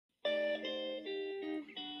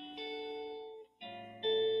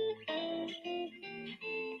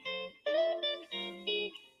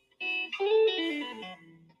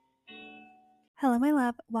Hello, my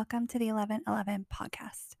love. Welcome to the 1111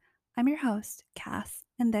 podcast. I'm your host, Cass,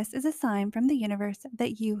 and this is a sign from the universe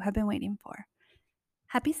that you have been waiting for.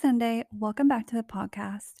 Happy Sunday. Welcome back to the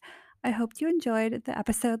podcast. I hope you enjoyed the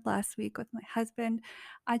episode last week with my husband.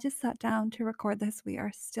 I just sat down to record this. We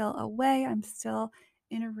are still away. I'm still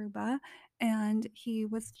in Aruba. And he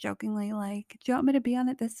was jokingly like, "Do you want me to be on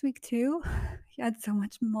it this week too?" He had so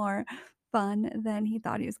much more fun than he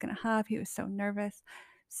thought he was going to have. He was so nervous.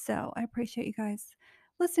 So I appreciate you guys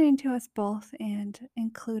listening to us both and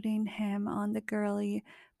including him on the girly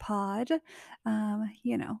pod.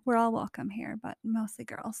 We're all welcome here, but mostly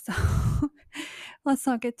girls. So let's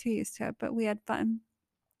not get too used to it. But we had fun.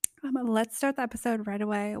 Let's start the episode right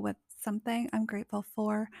away with something I'm grateful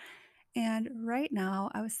for. And right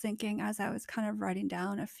now, I was thinking as I was kind of writing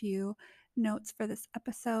down a few notes for this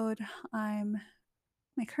episode,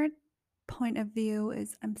 my current point of view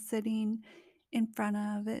is I'm sitting in front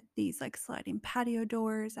of these like sliding patio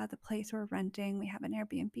doors at the place we're renting. We have an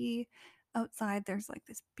Airbnb. Outside, there's like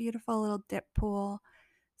this beautiful little dip pool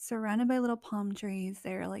surrounded by little palm trees.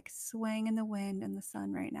 They're like swaying in the wind and the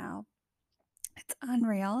sun right now. It's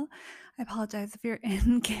unreal. I apologize if you're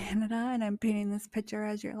in Canada and I'm painting this picture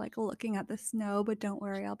as you're like looking at the snow, but don't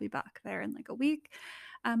worry, I'll be back there in like a week.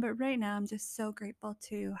 But right now, I'm just so grateful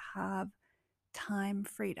to have time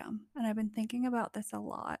freedom. And I've been thinking about this a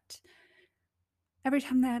lot. Every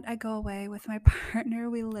time that I go away with my partner,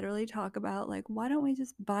 we literally talk about like, why don't we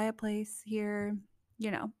just buy a place here?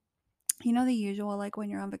 You know, the usual, like when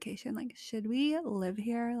you're on vacation, like, should we live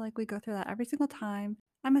here? Like, we go through that every single time.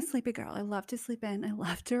 I'm a sleepy girl. I love to sleep in, I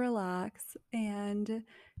love to relax. And,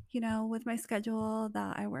 with my schedule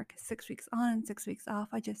that I work 6 weeks on and 6 weeks off,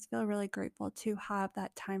 I just feel really grateful to have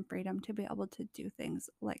that time freedom to be able to do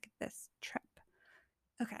things like this trip.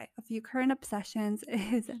 Okay, a few current obsessions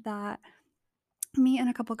is that me and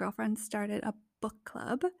a couple girlfriends started a book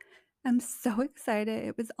club. I'm so excited.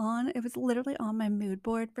 It was literally on my mood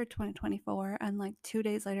board for 2024. And like 2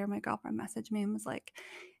 days later, my girlfriend messaged me and was like,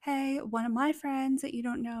 "Hey, one of my friends that you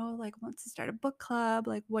don't know, like, wants to start a book club.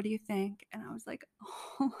 Like, what do you think?" And I was like,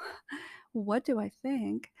 "Oh, what do I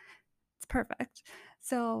think?" It's perfect.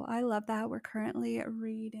 So I love that. We're currently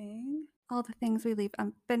reading All the Things We Leave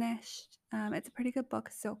Unfinished. It's a pretty good book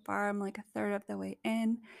so far. I'm like a third of the way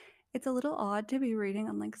in. It's a little odd to be reading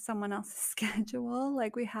on like someone else's schedule.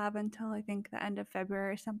 Like we have until I think the end of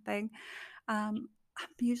February or something. I'm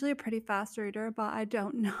usually a pretty fast reader, but I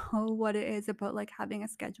don't know what it is about like having a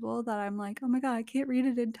schedule that I'm like, oh my God, I can't read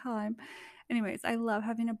it in time. Anyways, I love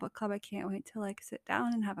having a book club. I can't wait to like sit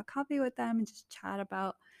down and have a coffee with them and just chat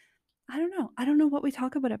about I don't know. I don't know what we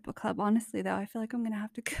talk about at book club, honestly, though. I feel like I'm gonna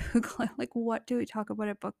have to Google it. Like, what do we talk about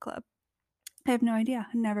at book club? I have no idea.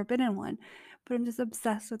 I've never been in one, but I'm just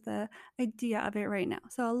obsessed with the idea of it right now.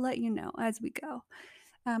 So I'll let you know as we go.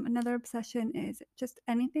 Another obsession is just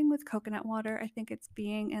anything with coconut water. I think it's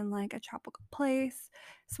being in like a tropical place,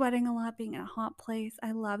 sweating a lot, being in a hot place.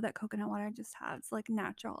 I love that coconut water just has like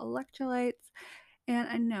natural electrolytes. And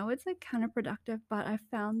I know it's like counterproductive, but I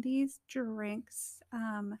found these drinks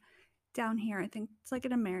down here. I think it's like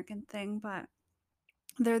an American thing, but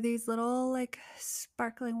they're these little like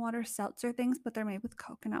sparkling water seltzer things, but they're made with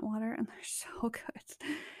coconut water and they're so good.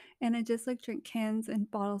 And I just like drink cans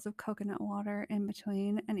and bottles of coconut water in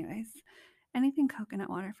between. Anyways, anything coconut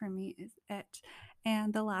water for me is it.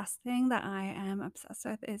 And the last thing that I am obsessed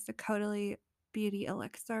with is the Codally Beauty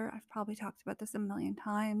Elixir. I've probably talked about this a million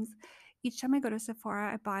times. Each time I go to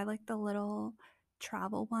Sephora, I buy like the little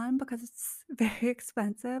travel one because it's very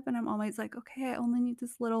expensive. And I'm always like, okay, I only need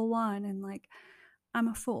this little one. And like, I'm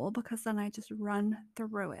a fool because then I just run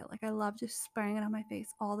through it. Like I love just spraying it on my face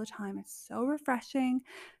all the time. It's so refreshing.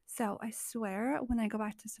 So I swear when I go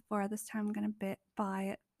back to Sephora this time, I'm gonna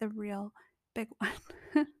buy the real big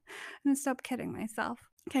one and stop kidding myself.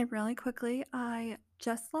 Okay, really quickly, I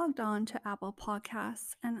just logged on to Apple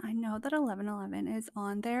Podcasts and I know that 1111 is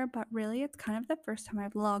on there, but really it's kind of the first time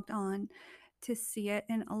I've logged on to see it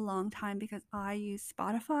in a long time because I use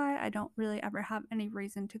Spotify. I don't really ever have any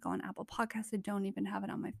reason to go on Apple Podcasts. I don't even have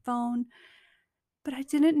it on my phone. But I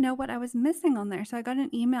didn't know what I was missing on there. So I got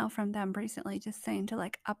an email from them recently just saying to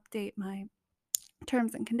like update my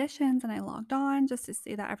terms and conditions and I logged on just to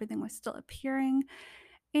see that everything was still appearing.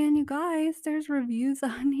 And you guys, there's reviews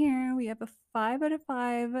on here. We have a 5 out of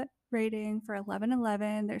 5 rating for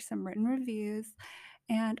 1111. There's some written reviews.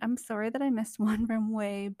 And I'm sorry that I missed one from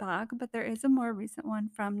way back, but there is a more recent one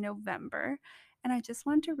from November. And I just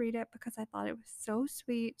want to read it because I thought it was so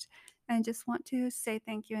sweet. And just want to say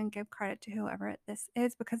thank you and give credit to whoever this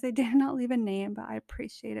is because they did not leave a name, but I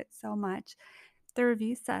appreciate it so much. The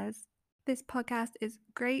review says, "This podcast is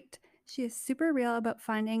great, She is super real about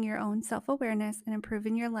finding your own self awareness and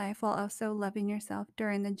improving your life while also loving yourself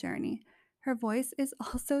during the journey. Her voice is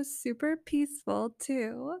also super peaceful,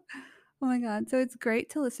 too. Oh my God. So it's great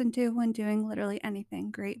to listen to when doing literally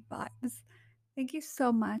anything. Great vibes. Thank you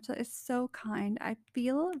so much. That is so kind. I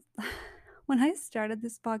feel when I started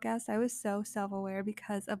this podcast, I was so self aware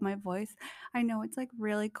because of my voice. I know it's like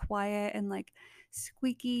really quiet and like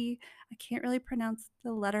squeaky. I can't really pronounce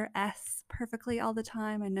the letter S perfectly all the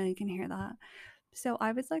time. I know you can hear that. So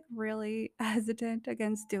I was like really hesitant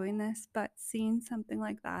against doing this, but seeing something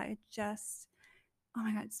like that, it just, oh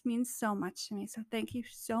my God, it means so much to me. So thank you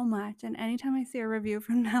so much. And anytime I see a review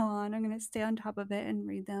from now on, I'm going to stay on top of it and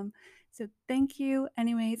read them. So thank you.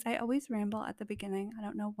 Anyways, I always ramble at the beginning. I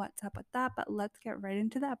don't know what's up with that, but let's get right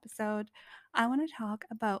into the episode. I want to talk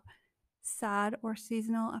about SAD or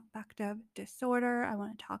seasonal affective disorder. I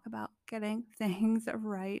want to talk about getting things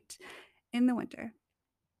right in the winter.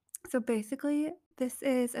 So basically, this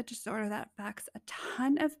is a disorder that affects a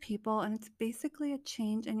ton of people, and it's basically a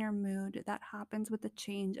change in your mood that happens with the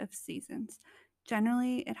change of seasons.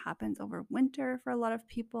 Generally, it happens over winter for a lot of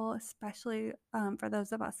people, especially for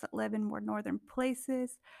those of us that live in more northern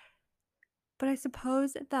places. But I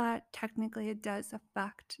suppose that technically it does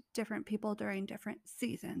affect different people during different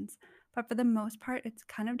seasons. But for the most part, it's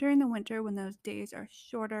kind of during the winter when those days are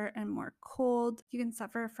shorter and more cold. You can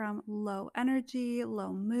suffer from low energy,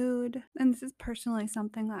 low mood. And this is personally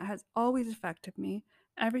something that has always affected me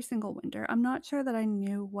every single winter. I'm not sure that I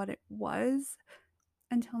knew what it was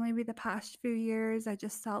until maybe the past few years. I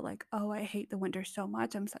just felt like, oh, I hate the winter so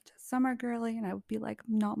much. I'm such a summer girly, and I would be like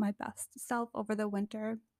not my best self over the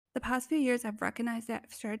winter. The past few years, I've recognized that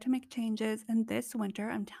I've started to make changes, and this winter,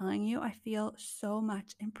 I'm telling you, I feel so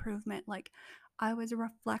much improvement. Like, I was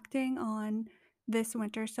reflecting on this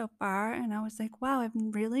winter so far, and I was like, wow, I've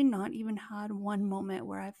really not even had one moment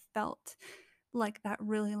where I've felt like that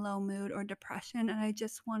really low mood or depression. And I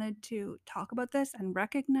just wanted to talk about this and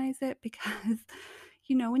recognize it because,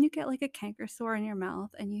 when you get like a canker sore in your mouth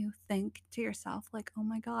and you think to yourself, like, oh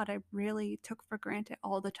my God, I really took for granted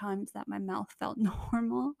all the times that my mouth felt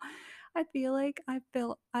normal. I feel like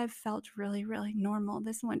I've felt really, really normal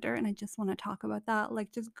this winter. And I just want to talk about that.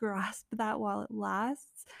 Like, just grasp that while it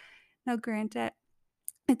lasts. Now, granted,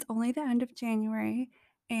 it's only the end of January,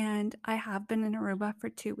 and I have been in Aruba for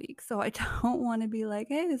 2 weeks, so I don't wanna be like,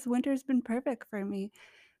 "Hey, this winter's been perfect for me."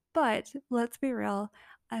 But let's be real,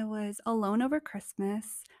 I was alone over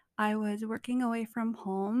Christmas, I was working away from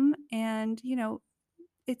home, and,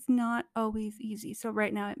 it's not always easy. So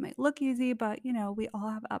right now it might look easy, but, we all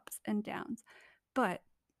have ups and downs. But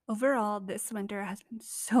overall, this winter has been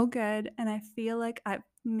so good, and I feel like I've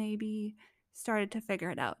maybe started to figure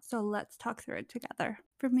it out. So let's talk through it together.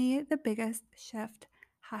 For me, the biggest shift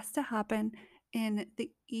has to happen in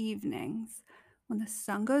the evenings. When the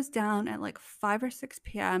sun goes down at like 5 or 6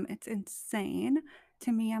 p.m., it's insane.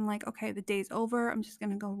 To me, I'm like, okay, the day's over. I'm just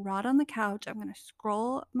gonna go rot on the couch. I'm gonna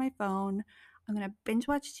scroll my phone. I'm gonna binge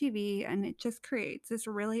watch TV, and it just creates this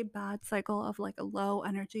really bad cycle of like a low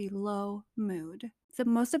energy, low mood. So,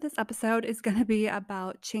 most of this episode is going to be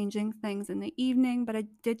about changing things in the evening, but I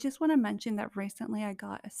did just want to mention that recently I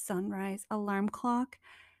got a sunrise alarm clock,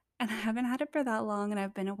 and I haven't had it for that long and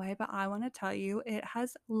I've been away, but I want to tell you it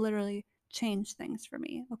has literally changed things for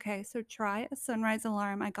me. Okay, so try a sunrise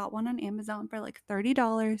alarm. I got one on Amazon for like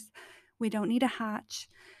 $30. We don't need a hatch.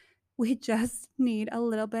 We just need a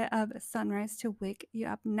little bit of sunrise to wake you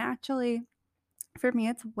up naturally. For me,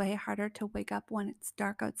 it's way harder to wake up when it's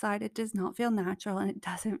dark outside. It does not feel natural and it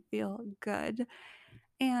doesn't feel good.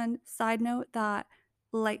 And side note that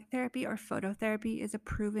light therapy or phototherapy is a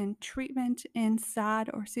proven treatment in SAD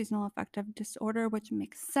or seasonal affective disorder, which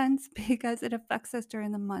makes sense because it affects us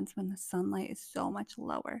during the months when the sunlight is so much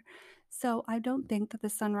lower. So I don't think that the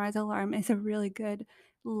sunrise alarm is a really good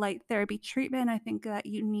light therapy treatment. I think that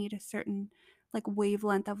you need a certain like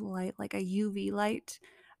wavelength of light, like a UV light,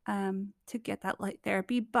 to get that light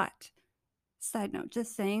therapy. But side note,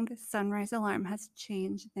 just saying the sunrise alarm has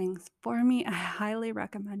changed things for me. I highly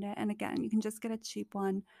recommend it. And again, you can just get a cheap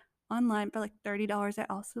one online for like $30. I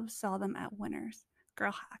also saw them at Winners.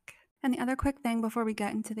 Girl hack. And the other quick thing before we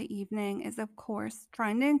get into the evening is, of course,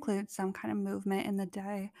 trying to include some kind of movement in the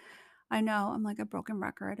day. I know I'm like a broken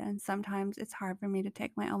record, and sometimes it's hard for me to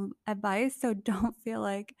take my own advice. So don't feel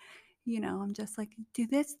like, I'm just like, do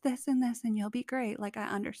this, this, and this, and you'll be great. Like, I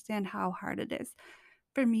understand how hard it is.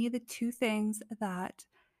 For me, the two things that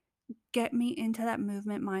get me into that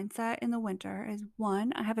movement mindset in the winter is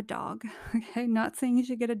one, I have a dog. Okay, not saying you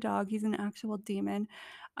should get a dog. He's an actual demon.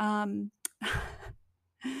 Um,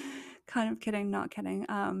 kind of kidding, not kidding.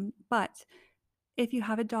 But if you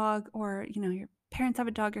have a dog or, your parents have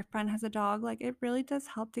a dog, your friend has a dog, like it really does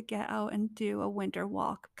help to get out and do a winter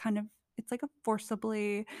walk. Kind of, it's like forced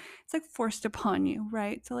upon you,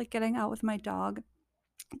 right? So, like getting out with my dog,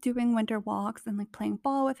 doing winter walks and like playing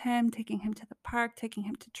ball with him, taking him to the park, taking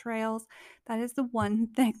him to trails. That is the one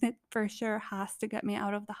thing that for sure has to get me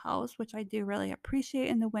out of the house, which I do really appreciate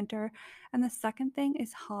in the winter. And the second thing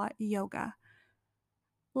is hot yoga.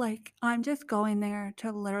 Like, I'm just going there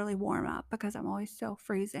to literally warm up because I'm always so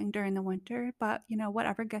freezing during the winter. But,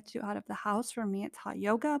 whatever gets you out of the house, for me, it's hot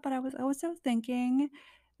yoga. But I was also thinking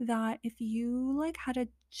that if you like had a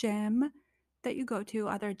gym that you go to,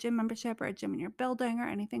 either a gym membership or a gym in your building or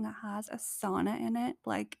anything that has a sauna in it,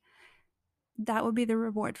 like that would be the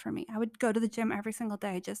reward for me. I would go to the gym every single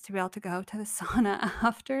day just to be able to go to the sauna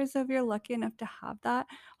after. So if you're lucky enough to have that,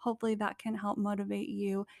 hopefully that can help motivate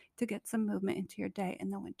you to get some movement into your day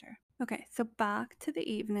in the winter. Okay, so back to the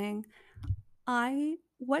evening. I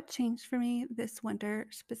What changed for me this winter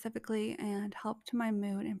specifically and helped my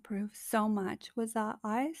mood improve so much was that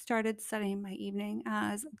I started setting my evening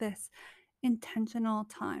as this intentional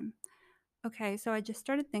time. Okay, so I just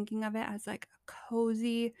started thinking of it as like a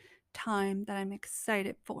cozy time that I'm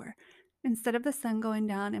excited for. Instead of the sun going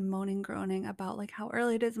down and moaning, groaning about like how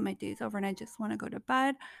early it is and my day's over and I just want to go to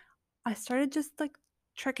bed, I started just like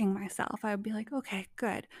tricking myself. I would be like, okay,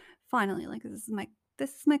 good. Finally, like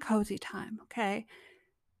this is my cozy time, okay?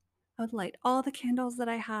 I would light all the candles that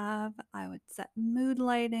I have. I would set mood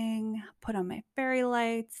lighting, put on my fairy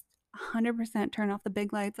lights, 100% turn off the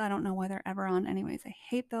big lights. I don't know why they're ever on, anyways. I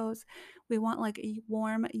hate those. We want like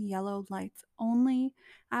warm yellow lights only.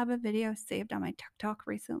 I have a video saved on my TikTok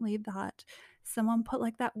recently that someone put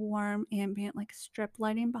like that warm ambient like strip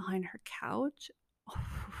lighting behind her couch.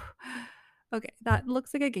 Okay, that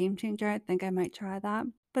looks like a game changer. I think I might try that.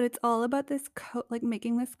 But it's all about this like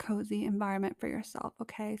making this cozy environment for yourself,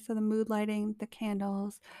 okay? So the mood lighting, the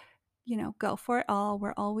candles, go for it all.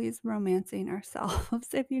 We're always romancing ourselves.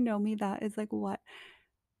 If you know me, that is like what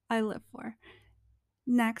I live for.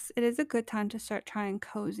 Next, it is a good time to start trying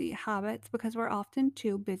cozy habits because we're often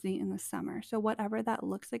too busy in the summer. So, whatever that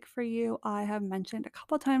looks like for you, I have mentioned a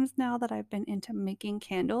couple times now that I've been into making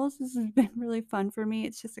candles. This has been really fun for me.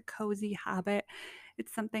 It's just a cozy habit.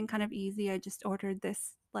 It's something kind of easy. I just ordered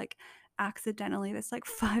this, like, accidentally, this like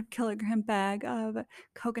 5 kilogram bag of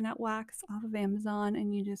coconut wax off of Amazon,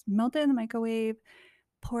 and you just melt it in the microwave,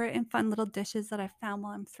 pour it in fun little dishes that I found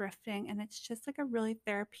while I'm thrifting. And it's just like a really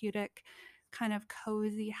therapeutic, kind of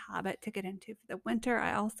cozy habit to get into for the winter.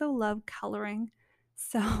 I also love coloring.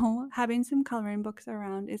 So having some coloring books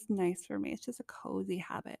around is nice for me. It's just a cozy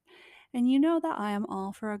habit. And you know that I am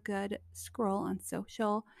all for a good scroll on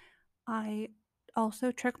social. I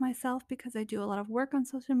also trick myself because I do a lot of work on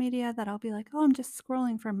social media that I'll be like, "Oh, I'm just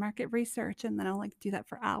scrolling for market research," and then I'll, like, do that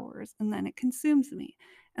for hours, and then it consumes me,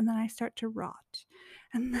 and then I start to rot,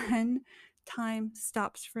 and then time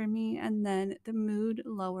stops for me, and then the mood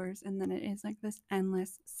lowers, and then it is like this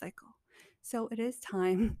endless cycle. So it is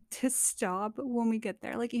time to stop when we get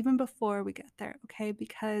there, like, even before we get there, okay?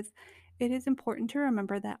 Because it is important to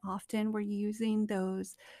remember that often we're using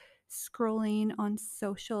those scrolling on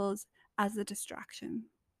socials as a distraction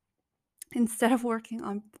instead of working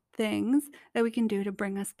on things that we can do to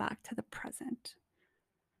bring us back to the present.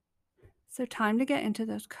 So, time to get into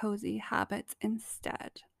those cozy habits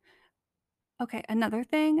instead. Okay, another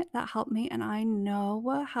thing that helped me, and I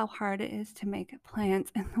know how hard it is to make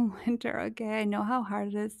plans in the winter. Okay, I know how hard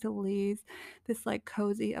it is to leave this like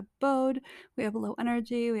cozy abode. We have low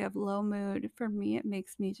energy, we have low mood. For me, it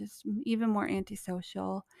makes me just even more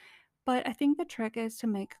antisocial. But I think the trick is to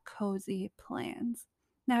make cozy plans.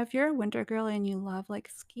 Now, if you're a winter girl and you love like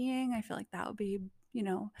skiing, I feel like that would be,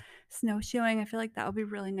 snowshoeing. I feel like that would be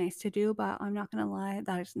really nice to do, but I'm not going to lie,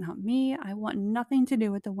 that is not me. I want nothing to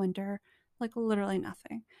do with the winter, like literally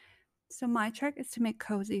nothing. So, my trick is to make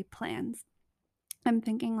cozy plans. I'm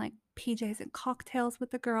thinking like PJs and cocktails with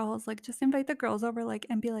the girls, like just invite the girls over, like,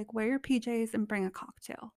 and be like, wear your PJs and bring a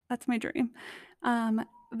cocktail. That's my dream.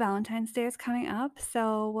 Valentine's Day is coming up,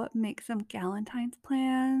 so make some Galentine's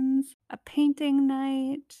plans, a painting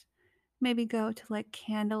night, maybe go to like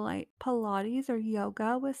candlelight Pilates or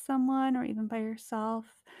yoga with someone or even by yourself.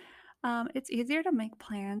 It's easier to make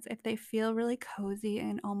plans if they feel really cozy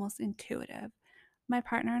and almost intuitive. My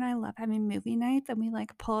partner and I love having movie nights, and we,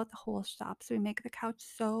 like, pull out the whole shop, so we make the couch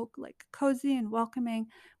so, like, cozy and welcoming.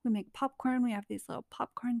 We make popcorn, we have these little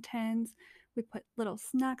popcorn tins, we put little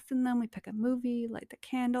snacks in them, we pick a movie, light the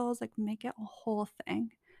candles, like, make it a whole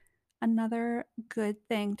thing. Another good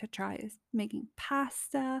thing to try is making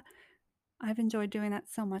pasta. I've enjoyed doing that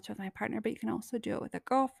so much with my partner, but you can also do it with a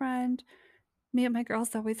girlfriend. Me and my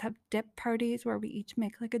girls always have dip parties where we each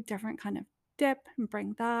make like a different kind of dip and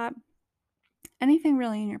bring that. Anything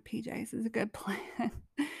really in your PJs is a good plan.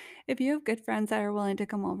 If you have good friends that are willing to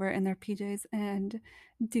come over in their PJs and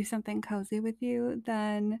do something cozy with you,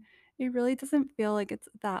 then it really doesn't feel like it's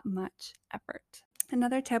that much effort.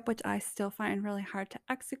 Another tip, which I still find really hard to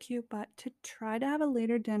execute, but to try to have a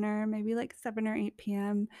later dinner, maybe like 7 or 8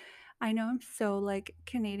 p.m. I know I'm so like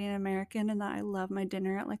Canadian American and that I love my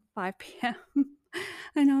dinner at like 5 p.m.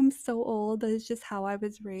 I know I'm so old, that is just how I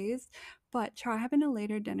was raised, but try having a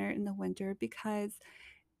later dinner in the winter because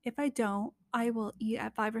if I don't, I will eat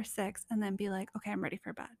at 5 or 6 and then be like, "Okay, I'm ready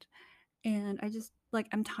for bed." And I just like,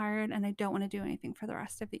 I'm tired and I don't wanna do anything for the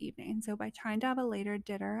rest of the evening. So by trying to have a later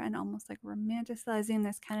dinner and almost like romanticizing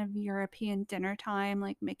this kind of European dinner time,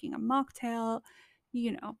 like making a mocktail,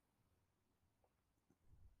 you know.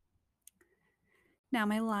 Now,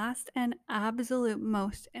 my last and absolute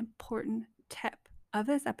most important tip of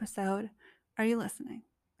this episode, are you listening?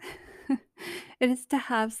 It is to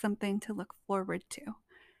have something to look forward to.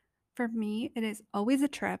 For me, it is always a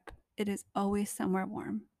trip. It is always somewhere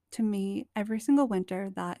warm. To me, every single winter,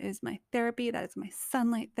 that is my therapy. That is my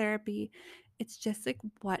sunlight therapy. It's just like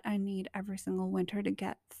what I need every single winter to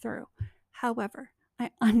get through. However, I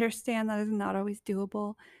understand that is not always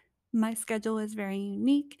doable. My schedule is very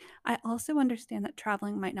unique. I also understand that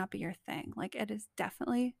traveling might not be your thing. Like, it is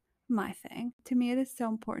definitely my thing. To me, it is so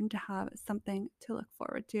important to have something to look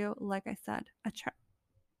forward to. Like I said, a trip.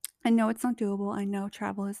 I know it's not doable. I know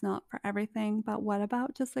travel is not for everything, but what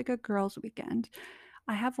about just like a girls' weekend?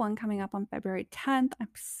 I have one coming up on February 10th. I'm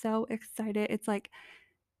so excited. It's like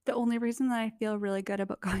the only reason that I feel really good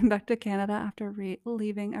about going back to Canada after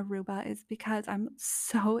leaving Aruba is because I'm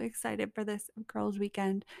so excited for this girls'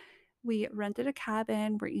 weekend. We rented a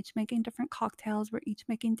cabin. We're each making different cocktails. We're each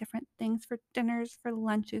making different things for dinners, for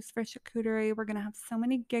lunches, for charcuterie. We're going to have so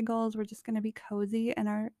many giggles. We're just going to be cozy in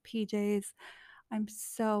our PJs. I'm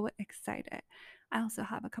so excited. I also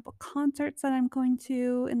have a couple concerts that I'm going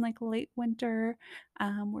to in like late winter.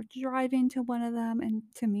 We're driving to one of them, and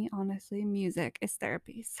to me, honestly, music is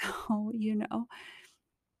therapy. So,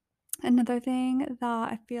 another thing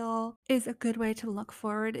that I feel is a good way to look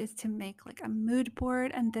forward is to make like a mood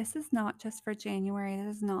board. And this is not just for January,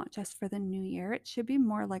 this is not just for the new year. It should be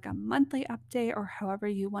more like a monthly update or however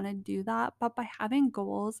you want to do that. But by having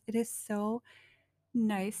goals, it is so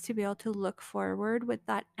nice to be able to look forward with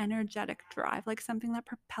that energetic drive, like something that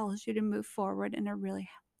propels you to move forward in a really,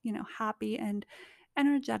 happy and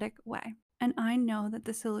energetic way. And I know that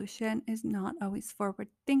the solution is not always forward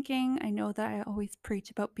thinking. I know that I always preach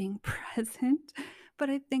about being present, but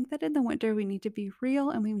I think that in the winter we need to be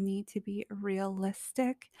real and we need to be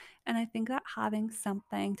realistic. And I think that having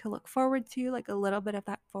something to look forward to, like a little bit of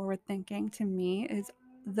that forward thinking, to me is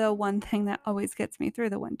the one thing that always gets me through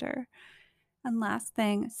the winter. And last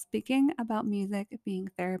thing, speaking about music being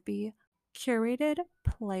therapy, curated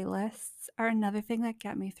playlists are another thing that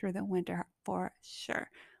get me through the winter for sure.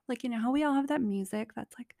 Like, how we all have that music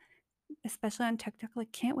that's like, especially on TikTok,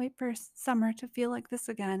 like, can't wait for summer to feel like this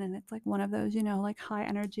again. And it's like one of those, like high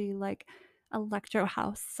energy, like electro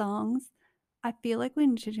house songs. I feel like we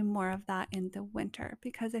need to do more of that in the winter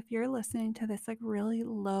because if you're listening to this like really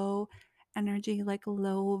low energy, like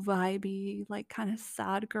low vibey, like kind of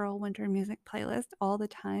sad girl winter music playlist all the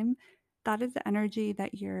time, that is the energy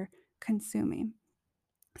that you're consuming.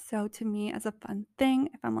 So to me, as a fun thing,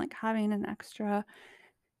 if I'm like having an extra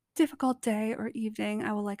difficult day or evening,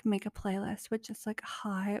 I will like make a playlist with just like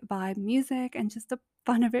high vibe music. And just the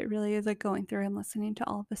fun of it really is like going through and listening to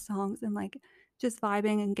all of the songs and like just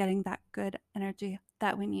vibing and getting that good energy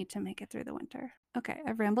that we need to make it through the winter. Okay,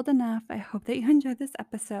 I've rambled enough. I hope that you enjoyed this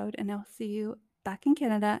episode, and I'll see you back in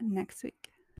Canada next week.